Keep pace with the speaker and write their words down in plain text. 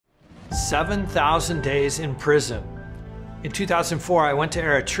7,000 days in prison. In 2004, I went to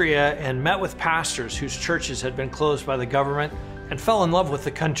Eritrea and met with pastors whose churches had been closed by the government and fell in love with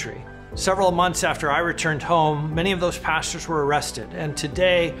the country. Several months after I returned home, many of those pastors were arrested, and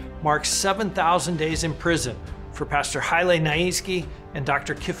today marks 7,000 days in prison for Pastor Haile Nayzgi and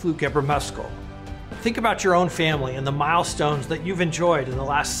Dr. Kiflu Gebremeskel. Think about your own family and the milestones that you've enjoyed in the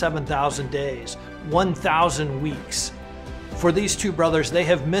last 7,000 days, 1,000 weeks. For these two brothers, they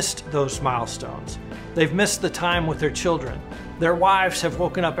have missed those milestones. They've missed the time with their children. Their wives have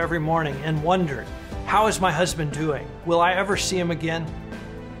woken up every morning and wondered, how is my husband doing? Will I ever see him again?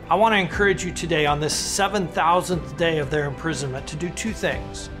 I want to encourage you today on this 7,000th day of their imprisonment to do two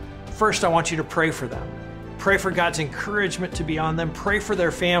things. First, I want you to pray for them. Pray for God's encouragement to be on them. Pray for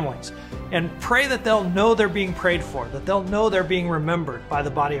their families. And pray that they'll know they're being prayed for, that they'll know they're being remembered by the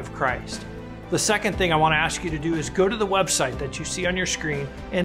body of Christ. The second thing I want to ask you to do is go to the website that you see on your screen and